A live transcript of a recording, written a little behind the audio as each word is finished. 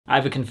I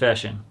have a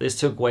confession. This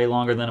took way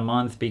longer than a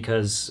month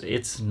because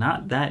it's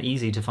not that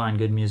easy to find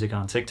good music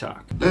on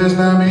TikTok. Let's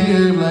not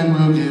behave like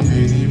we'll give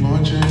any more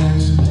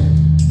chances.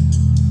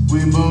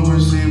 We both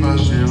receive our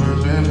share of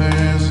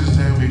advances,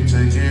 and we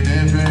taking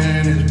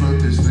advantage, but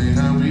this ain't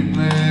how we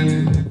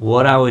planned it.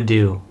 What I would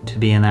do to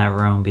be in that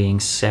room being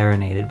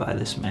serenaded by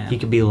this man. He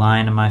could be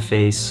lying in my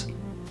face,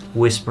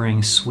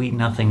 whispering sweet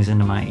nothings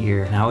into my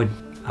ear, and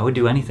I would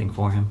do anything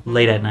for him.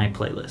 Late at night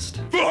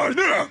playlist.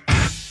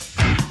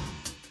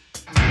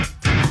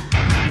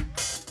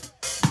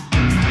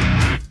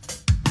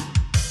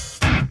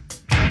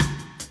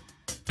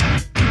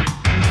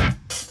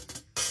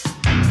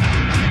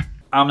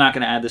 I'm not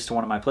gonna add this to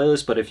one of my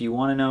playlists, but if you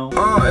wanna know.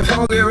 If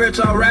I get rich,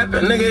 I'm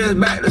rapping. Nigga is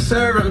back to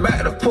serving,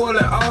 back to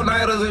pulling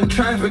all-nighters in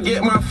traffic.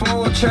 Get my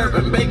phone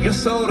chirping, baking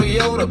soda,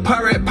 Yoda,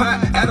 pirate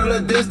pot, add a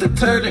little dish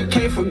detergent.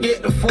 Can't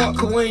forget the fork,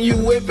 'cause when you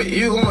whip it,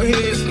 you gon' hear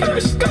it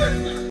skirt,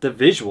 skirt. The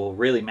visual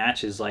really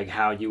matches like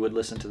how you would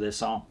listen to this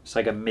song. It's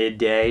like a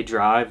midday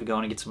drive,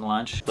 going to get some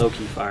lunch.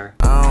 Low-key fire.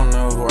 I don't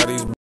know why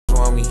these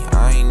want me.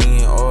 I ain't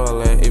need all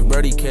that. If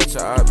Birdie catch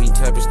a I be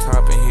tap his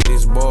top and hit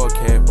his ball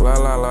cap. La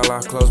la la la.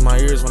 Close my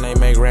ears when they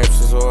make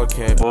raps. It's all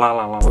cap. La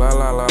la la la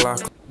la la la.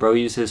 Bro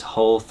used his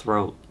whole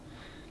throat.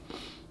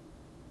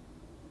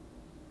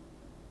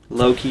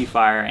 Low-key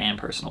fire and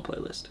personal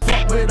playlist.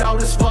 With all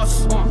this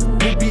fuss,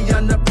 we be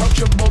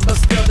unapproachable, but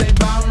still they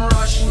bound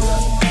rush.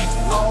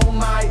 All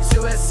night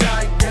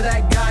suicide. You're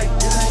that guy.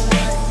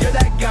 You're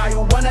that guy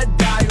who wanna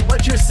die.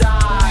 What's your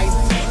side?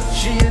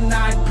 She a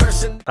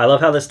 9-person. I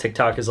love how this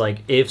TikTok is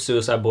like, if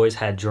Suicide Boys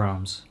had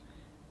drums.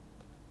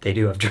 They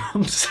do have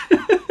drums.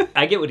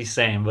 I get what he's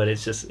saying, but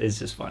it's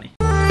just funny.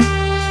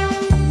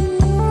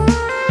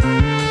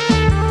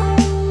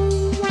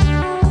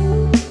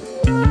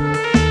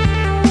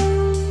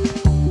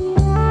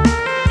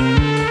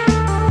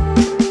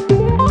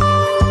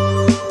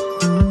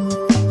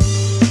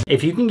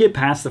 If you can get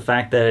past the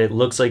fact that it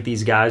looks like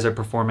these guys are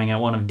performing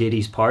at one of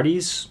Diddy's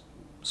parties,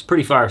 it's a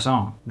pretty fire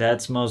song.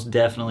 That's most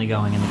definitely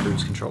going in the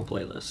Cruise Control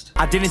playlist.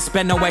 I didn't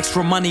spend no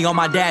extra money on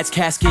my dad's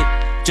casket.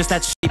 Just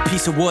that shit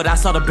piece of wood, I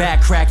saw the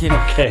back cracking.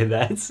 Okay,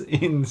 that's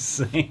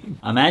insane.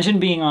 Imagine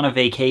being on a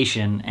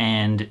vacation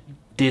and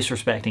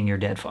disrespecting your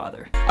dead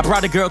father. I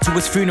brought a girl to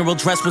his funeral,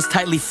 dress was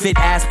tightly fit,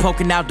 ass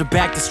poking out the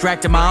back,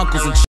 distracted my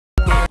uncles and shit.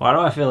 Why do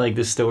I feel like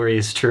this story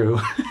is true?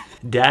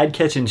 Dad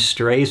catching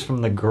strays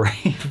from the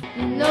grave.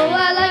 You know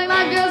I like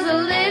my girls a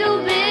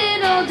little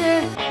bit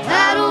older.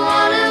 I don't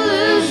wanna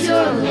lose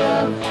your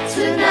love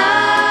tonight.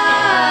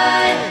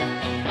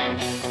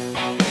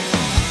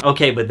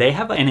 Okay, but they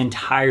have an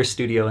entire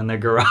studio in their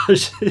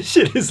garage. This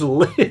shit is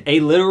lit. A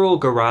literal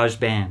garage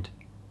band.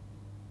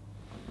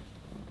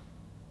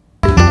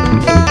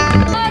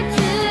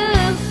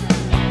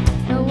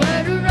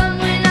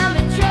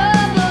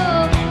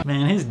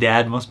 Man, his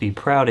dad must be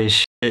proud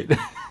as shit.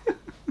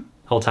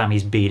 Whole time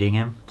he's beating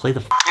him. Play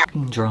the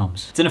fucking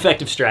drums. It's an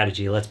effective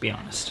strategy, let's be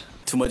honest.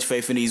 Too much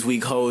faith in these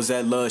weak hoes.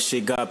 That love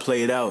shit got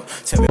played out.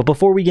 But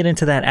before we get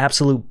into that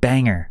absolute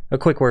banger, a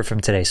quick word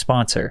from today's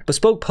sponsor.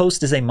 Bespoke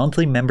Post is a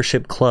monthly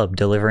membership club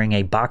delivering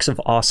a box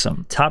of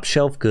awesome, top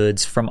shelf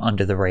goods from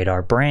under the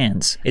radar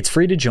brands. It's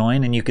free to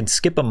join and you can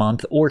skip a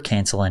month or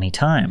cancel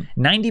anytime.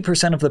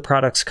 90% of the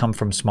products come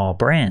from small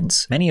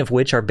brands, many of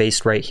which are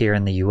based right here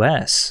in the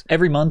US.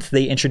 Every month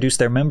they introduce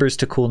their members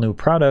to cool new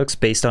products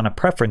based on a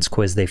preference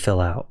quiz they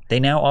fill out.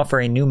 They now offer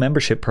a new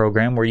membership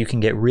program where you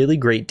can get really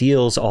great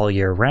deals all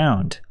year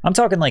round. I'm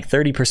talking like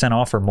 30%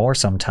 off or more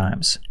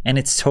sometimes, and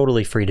it's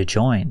totally free to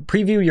join.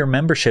 Preview your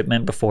membership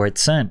mint before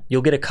it's sent.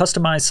 You'll get a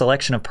customized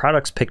selection of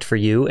products picked for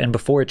you, and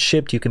before it's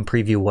shipped you can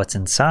preview what's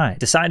inside.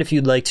 Decide if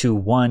you'd like to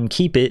 1.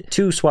 Keep it,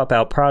 2. Swap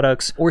out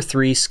products, or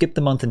 3. Skip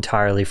the month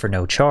entirely for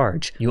no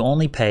charge. You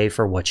only pay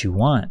for what you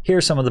want. Here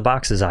are some of the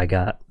boxes I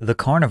got. The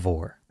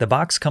Carnivore. The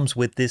box comes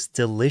with this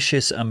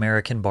delicious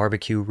American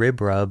barbecue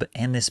rib rub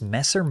and this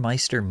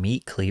Messermeister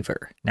meat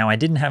cleaver. Now I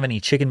didn't have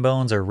any chicken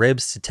bones or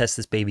ribs to test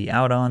this baby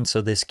out on,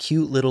 so this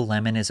cute little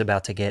lemon is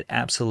about to get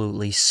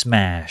absolutely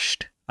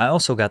smashed. I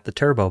also got the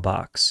Turbo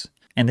box.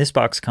 And this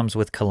box comes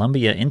with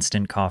Columbia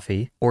Instant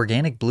Coffee,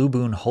 Organic Blue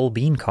Boon Whole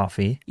Bean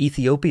Coffee,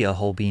 Ethiopia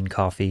Whole Bean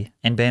Coffee,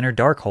 and Banner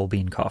Dark Whole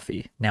Bean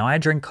Coffee. Now I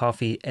drink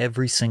coffee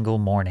every single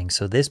morning,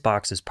 so this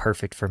box is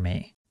perfect for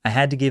me. I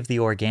had to give the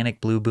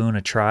Organic Blue Boon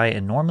a try,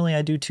 and normally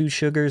I do 2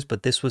 sugars,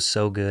 but this was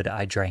so good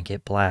I drank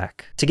it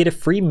black. To get a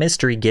free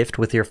mystery gift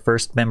with your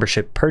first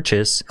membership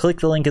purchase, click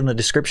the link in the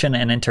description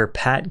and enter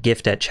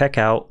PatGift at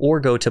checkout, or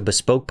go to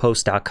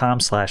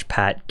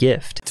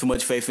bespokepost.com/PatGift. Too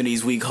much faith in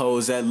these weak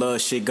hoes. That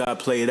love shit got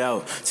played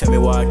out. Tell me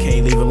why I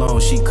can't leave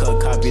alone. She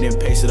cut, copied, and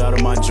pasted out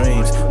of my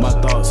dreams. My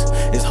thoughts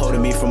is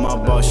holding me from my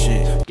boss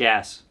shit.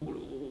 Gas.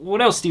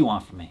 What else do you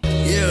want from me?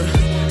 Yeah,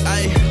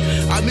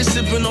 I've been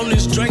sipping on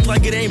this drink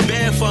like it ain't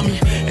bad for me.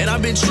 And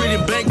I've been treating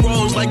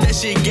bankrolls like that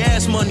shit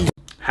gas money.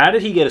 How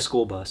did he get a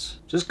school bus?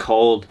 Just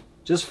cold.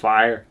 Just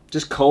fire.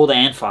 Just cold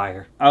and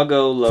fire. I'll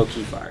go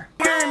low-key fire.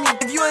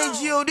 If you ain't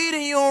G.O.D,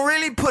 then you don't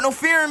really put no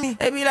fear in me.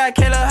 They be like,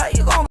 Kayla, how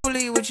you gon'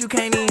 believe what you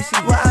can't even see?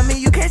 Well, I mean,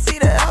 you can't see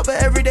the air,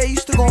 but every day you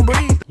still gon'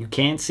 breathe. You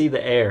can't see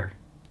the air,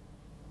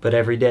 but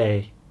every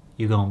day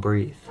you gon'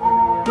 breathe.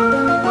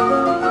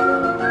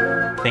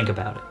 Think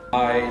about it.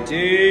 I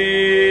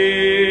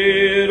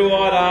did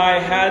what I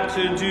had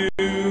to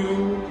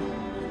do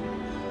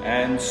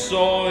and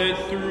saw it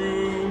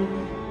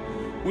through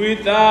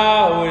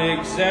without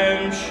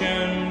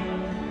exemption.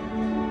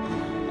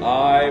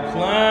 I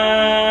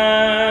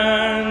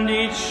planned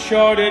each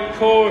charted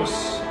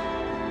course,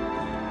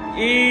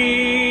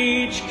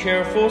 each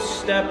careful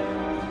step.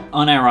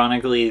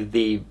 Unironically,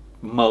 the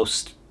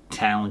most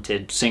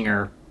talented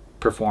singer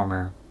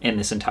performer in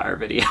this entire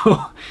video.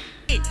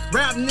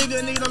 Rap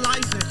nigga need a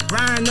license.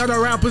 Ryan another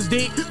rapper's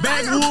dick.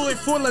 Backwood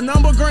full of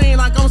number green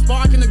like I'm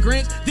sparking the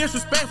Grinch.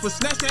 Disrespectful.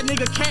 Snatch that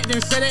nigga cat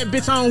then set that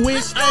bitch on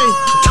Wish. Hey,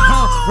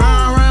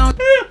 round round.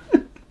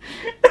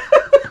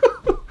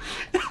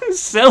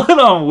 Sell it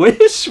on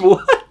Wish?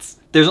 What?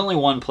 There's only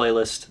one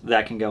playlist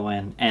that can go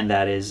in, and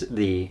that is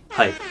the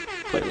hype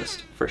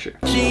playlist for sure.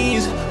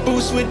 Jeans,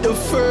 boots with the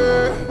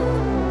fur.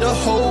 The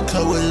whole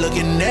club was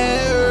looking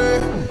at her.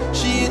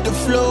 She hit the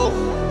floor.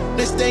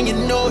 Next thing you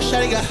know,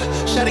 shawty got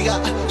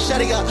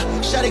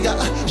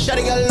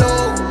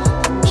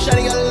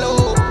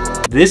low.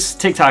 This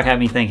TikTok had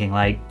me thinking,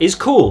 like, it's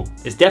cool.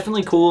 It's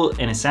definitely cool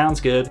and it sounds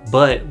good,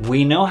 but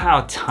we know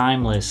how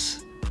timeless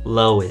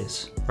Low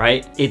is,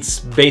 right? It's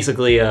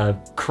basically a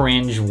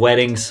cringe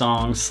wedding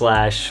song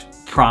slash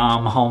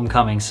prom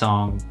homecoming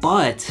song,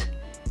 but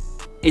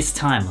it's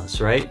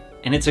timeless, right?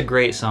 And it's a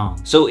great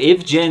song. So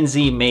if Gen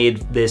Z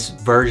made this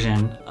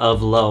version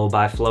of Low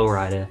by Flo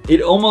Rida,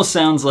 it almost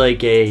sounds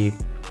like a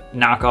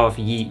knockoff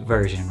Yeet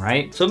version,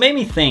 right? So it made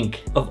me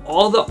think of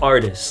all the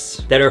artists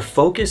that are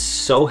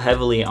focused so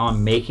heavily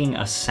on making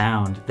a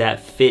sound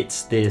that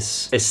fits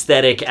this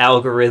aesthetic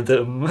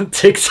algorithm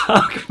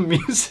TikTok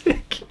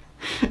music.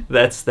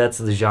 That's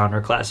the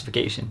genre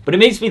classification. But it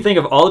makes me think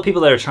of all the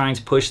people that are trying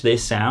to push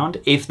this sound.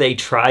 If they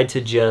tried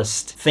to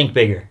just think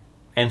bigger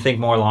and think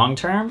more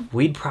long-term,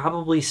 we'd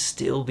probably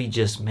still be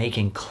just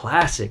making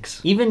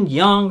classics. Even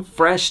young,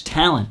 fresh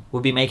talent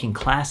would be making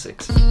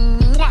classics.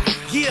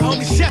 Yeah,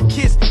 homie, chef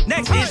kiss.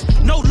 Next is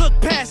no look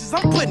passes.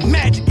 I'm putting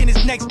magic in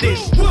his next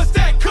dish. What's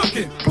that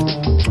cooking?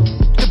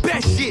 The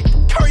best shit.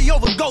 Curry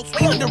over goats.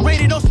 We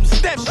underrated on some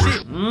step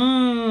shit.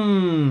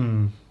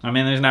 I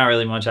mean, there's not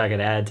really much I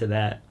could add to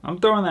that. I'm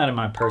throwing that in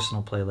my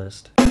personal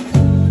playlist.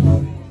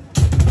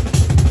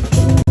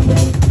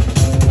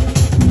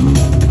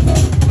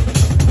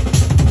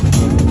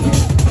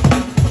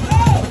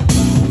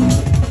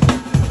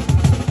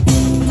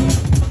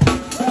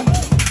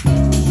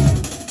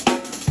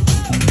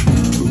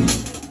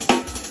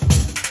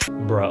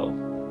 Bro,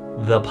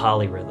 the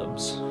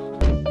polyrhythms.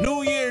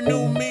 New year,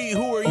 new me.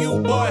 Who are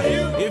you, boy?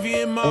 If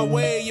you're in my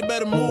way, you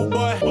better move,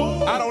 boy.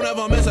 I don't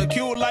ever miss a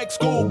cue like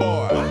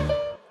schoolboy.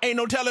 Ain't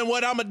no telling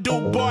what I'ma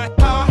do, boy.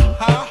 Ha,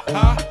 ha,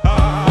 ha,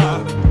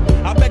 ha.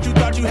 I bet you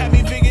thought you had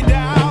me figured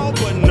out,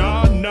 but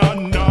nah, nah,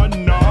 nah,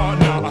 nah,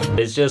 nah.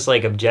 It's just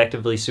like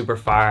objectively super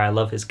fire. I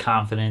love his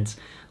confidence,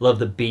 love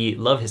the beat,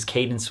 love his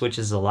cadence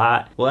switches a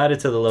lot. We'll add it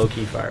to the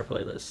low-key fire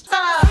playlist. Hey,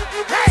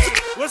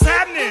 what's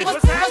happening?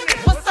 What's happening?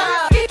 What's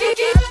up?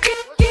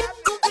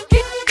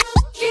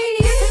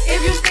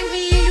 If you see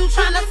me and you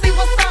tryna see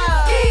what's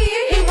up,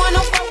 he wanna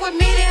fuck with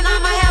me, then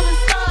I'ma have him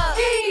stuck.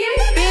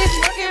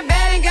 Bitch looking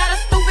bad and got a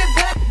stupid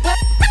butt.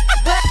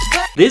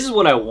 This is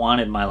what I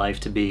wanted my life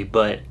to be,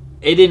 but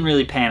it didn't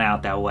really pan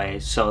out that way,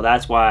 so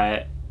that's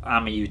why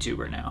I'm a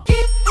YouTuber now.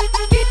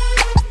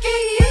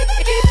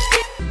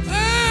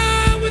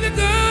 With a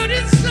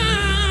golden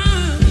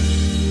sun,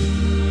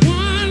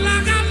 one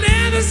like I've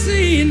never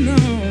seen, no.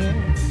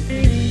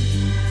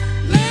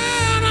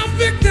 Lord, I'm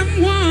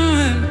victim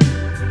one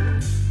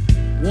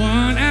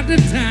at a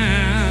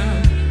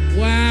time.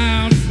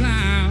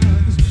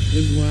 Wildflowers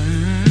and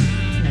wine.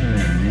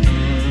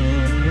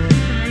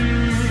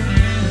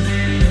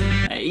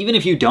 Even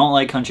if you don't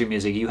like country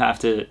music, you have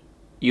to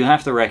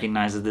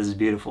recognize that this is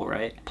beautiful,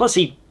 right? Plus,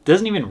 he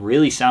doesn't even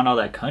really sound all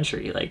that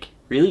country. Like,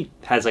 really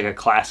has like a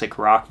classic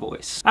rock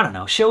voice. I don't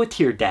know, show it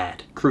to your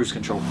dad. Cruise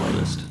Control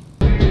playlist.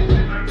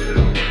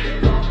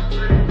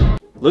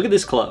 Look at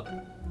this club.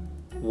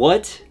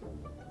 What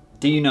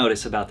do you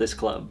notice about this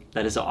club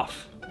that is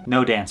off?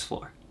 No dance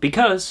floor.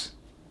 Because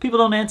people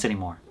don't dance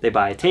anymore. They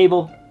buy a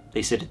table,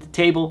 they sit at the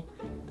table,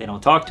 they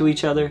don't talk to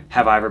each other.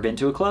 Have I ever been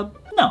to a club?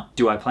 No.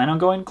 Do I plan on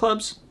going to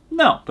clubs?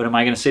 No. But am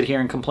I gonna sit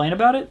here and complain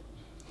about it?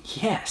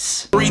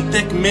 Yes. 3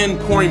 thick men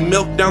pouring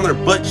milk down their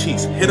butt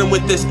cheeks. Hit them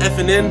with this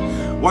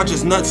FNN, watch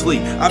his nuts leak.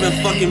 I've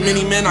been fucking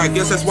many men, I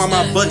guess that's why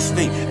my butt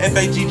stink.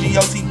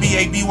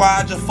 F-A-G-G-O-T-B-A-B-Y,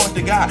 I just fucked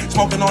the guy.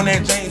 Smoking on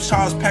that James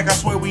Charles pack, I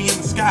swear we in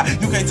the sky.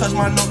 You can't touch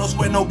my no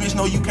sweat, no bitch,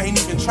 no you can't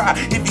even try.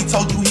 If he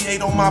told you he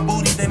ate on my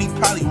booty, then he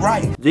probably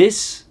right.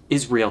 This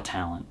is real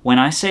talent. When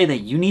I say that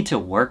you need to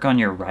work on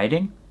your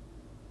writing,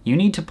 you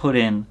need to put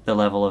in the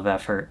level of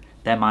effort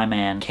that my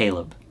man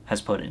Caleb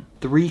has put in.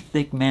 3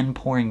 thick men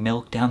pouring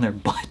milk down their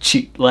butt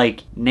cheek.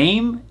 Like,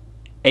 name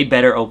a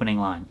better opening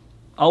line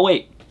I'll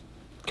wait.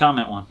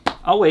 Comment one.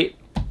 I'll wait.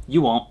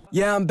 You won't.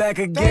 Yeah, I'm back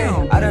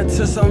again. I done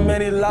took so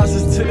many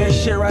losses, took that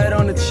shit right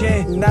on the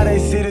chin. Now they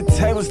see the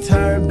tables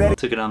turn, better.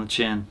 Took it on the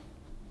chin.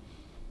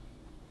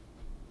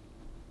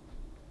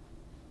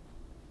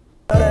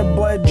 That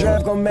boy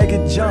draft gon' make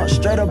it jump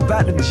straight up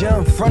out the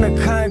gym. From the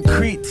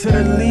concrete to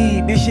the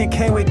lead, this shit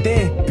came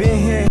within. Been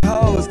hitting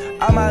hoes,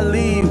 I might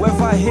leave. What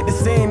if I hit the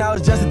scene? I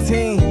was just a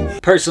teen.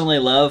 Personally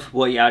love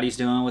what Yachty's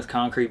doing with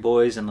Concrete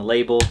Boys and the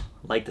label.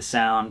 Like the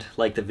sound,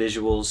 like the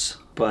visuals.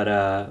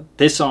 But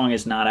this song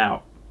is not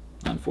out,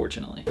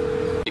 unfortunately.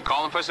 You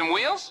calling for some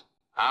wheels?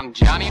 I'm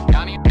Johnny,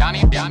 Johnny,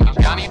 Johnny, Johnny,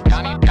 Johnny,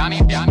 Johnny,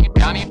 Johnny, Johnny,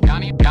 Johnny,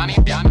 Johnny, Johnny,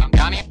 Johnny,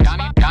 Johnny,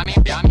 Johnny,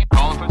 Johnny.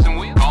 Calling for some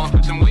wheels, calling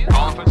for some wheels,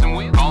 calling for some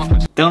wheels, calling for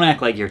some. Don't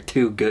act like you're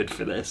too good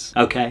for this,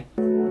 okay?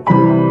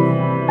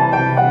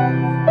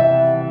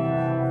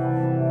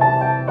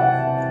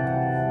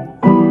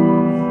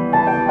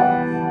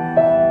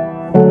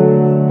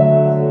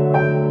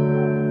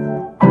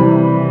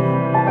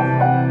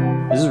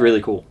 This is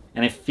really cool.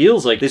 And it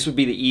feels like this would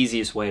be the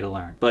easiest way to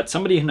learn. But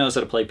somebody who knows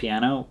how to play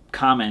piano,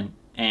 comment,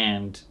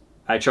 and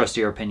I trust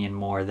your opinion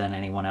more than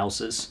anyone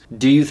else's.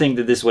 Do you think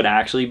that this would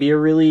actually be a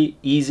really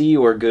easy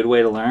or good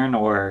way to learn,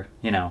 or,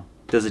 you know,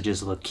 does it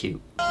just look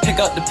cute? Pick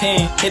up the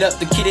pen, hit up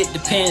the kid, it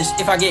depends.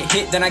 If I get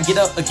hit, then I get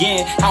up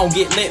again. I don't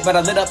get lit, but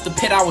I lit up the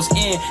pit I was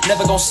in.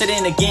 Never gonna sit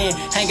in again.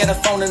 Hang out a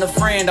phone and a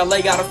friend, I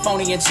lay out a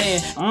phony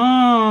intent.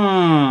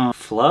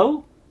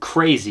 Flow?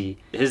 Crazy.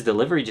 His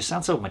delivery just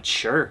sounds so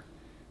mature.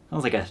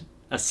 Sounds like a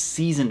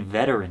seasoned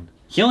veteran.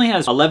 He only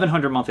has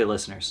 1,100 monthly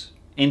listeners.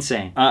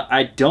 Insane.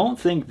 I don't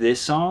think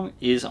this song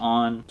is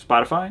on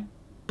Spotify,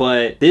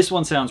 but this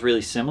one sounds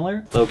really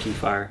similar. Low-key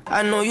fire.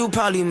 I know you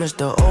probably missed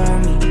the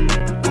old me.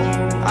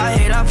 I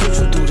hate I put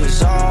you through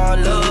this all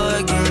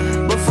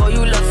again. Before you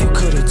left, you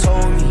could've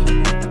told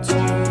me.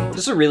 This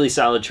is a really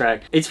solid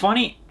track. It's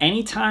funny,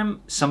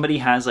 anytime somebody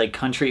has like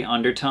country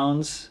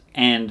undertones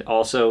and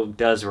also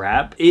does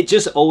rap, it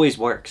just always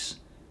works.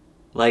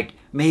 Like,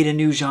 made a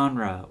new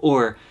genre,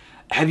 or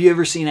have you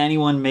ever seen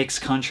anyone mix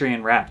country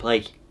and rap?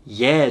 Like,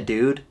 yeah,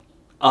 dude,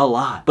 a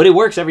lot. But it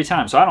works every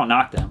time, so I don't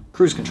knock them.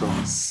 Cruise Control.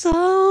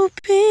 So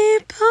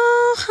people,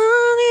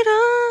 honey,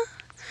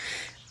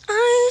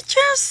 I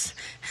just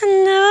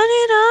never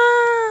did.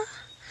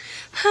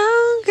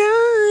 How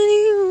got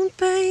you,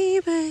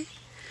 baby?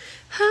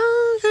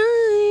 How got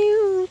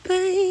you,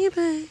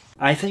 baby?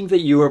 I think that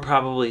you were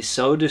probably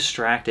so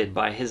distracted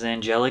by his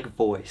angelic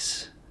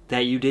voice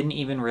that you didn't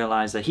even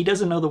realize that he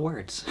doesn't know the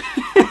words.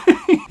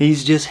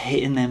 He's just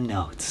hitting them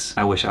notes.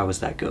 I wish I was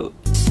that goat.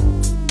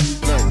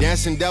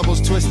 Dancing devils,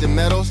 twisted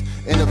metals.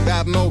 In a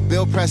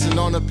Batmobile, pressing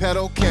on the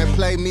pedal. Can't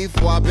play me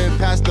for I've been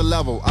past the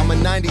level. I'm a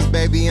 90s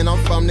baby and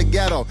I'm from the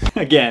ghetto.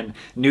 Again,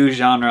 new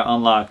genre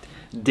unlocked.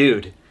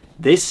 Dude,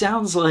 this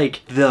sounds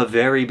like the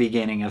very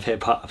beginning of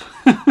hip-hop.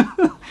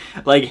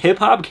 Like,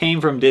 hip-hop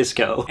came from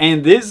disco.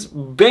 And this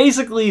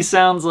basically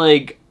sounds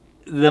like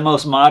the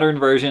most modern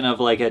version of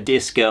like a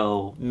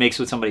disco mixed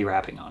with somebody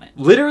rapping on it.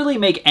 Literally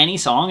make any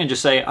song and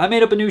just say, I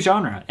made up a new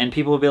genre. And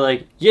people will be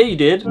like, yeah, you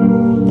did.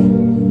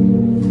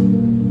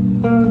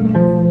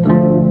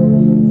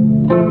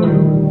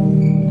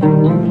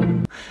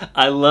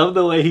 I love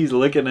the way he's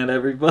looking at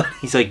everybody.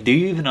 He's like, do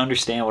you even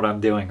understand what I'm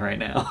doing right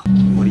now?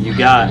 What do you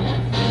got?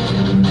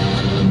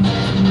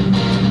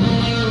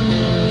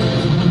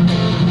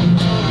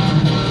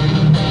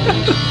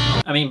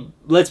 I mean,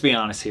 let's be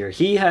honest here.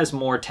 He has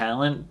more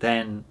talent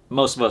than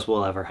most of us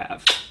will ever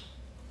have.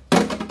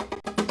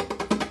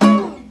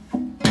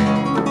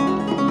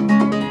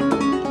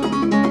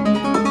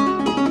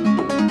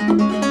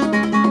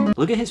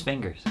 Look at his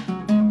fingers.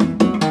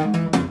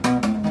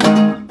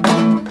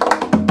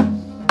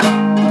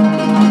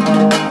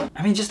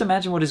 I mean, just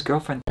imagine what his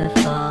girlfriend...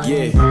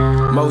 Yeah,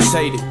 most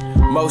hated.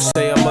 Most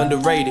say I'm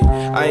underrated.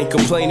 I ain't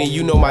complaining,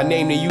 you know my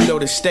name and you know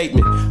the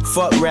statement.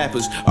 Fuck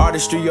rappers,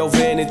 artistry over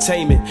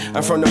entertainment.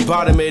 I'm from the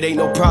bottom, it ain't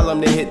no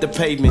problem to hit the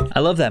pavement.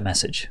 I love that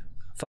message.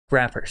 Fuck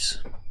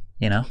rappers,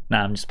 you know?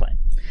 Nah, I'm just playing.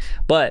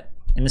 But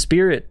in the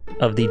spirit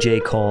of the J.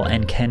 Cole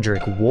and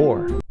Kendrick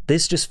war,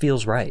 this just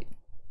feels right.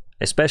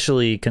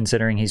 Especially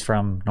considering he's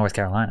from North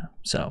Carolina.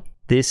 So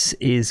this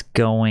is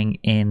going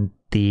in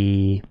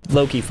the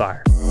low-key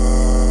fire.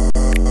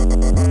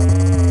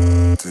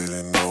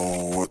 Didn't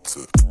know what to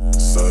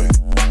say.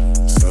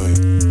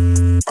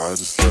 I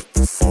just let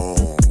the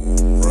phone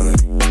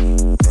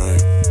ring.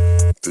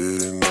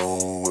 Didn't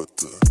know what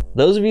to.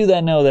 Those of you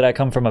that know that I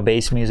come from a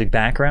bass music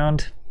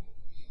background,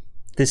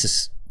 this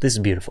is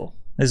beautiful.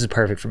 This is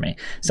perfect for me.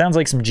 Sounds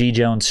like some G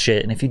Jones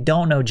shit, and if you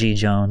don't know G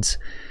Jones,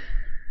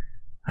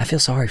 I feel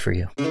sorry for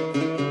you.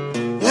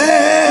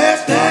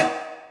 Last night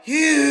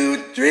you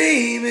were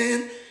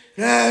dreaming,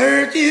 and I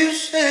heard you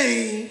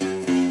say,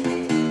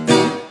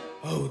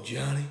 oh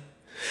Johnny,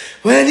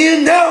 when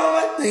you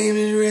know my name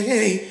is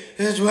Ray,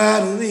 that's why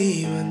I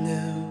believe I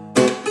know.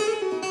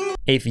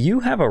 If you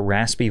have a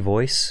raspy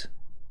voice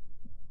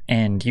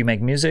and you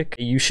make music,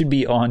 you should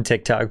be on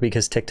TikTok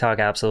because TikTok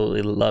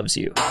absolutely loves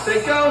you.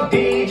 Say go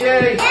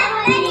DJ.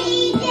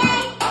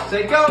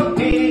 Say go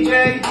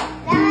DJ.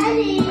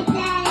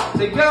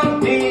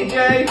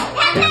 DJ.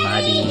 That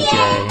my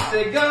DJ.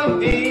 Say go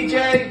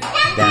DJ.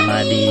 That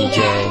my DJ.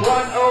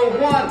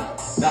 101.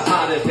 The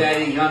hottest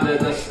daddy under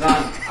the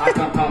sun. I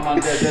come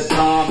under the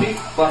Tommy.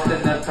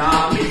 Bustin' the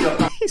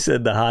Tommy. He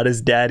said the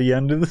hottest daddy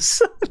under the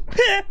sun.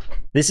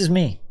 This is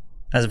me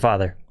as a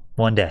father.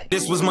 One day.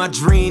 This was my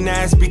dream,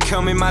 now it's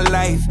becoming my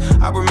life.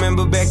 I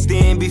remember back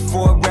then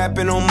before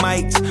rapping on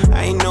mics.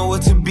 I ain't know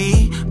what to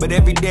be, but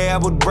every day I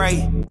would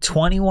write.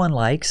 21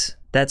 likes?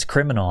 That's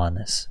criminal on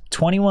this.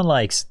 21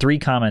 likes, 3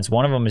 comments,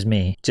 one of them is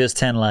me. Just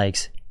 10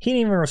 likes. He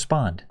didn't even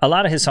respond. A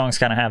lot of his songs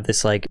kind of have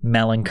this like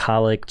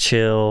melancholic,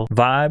 chill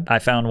vibe. I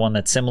found one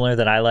that's similar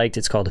that I liked.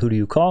 It's called Who Do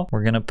You Call?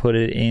 We're gonna put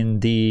it in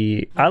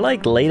the, I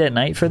like Late at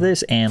Night for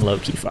this and Low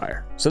Key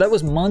Fire. So that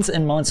was months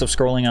and months of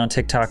scrolling on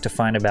TikTok to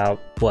find about,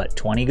 what,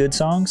 20 good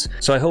songs?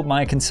 So I hope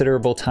my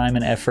considerable time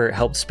and effort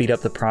helped speed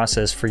up the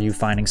process for you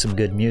finding some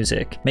good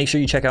music. Make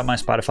sure you check out my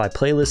Spotify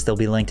playlist. They'll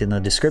be linked in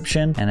the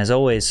description. And as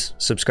always,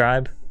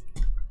 subscribe,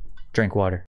 drink water.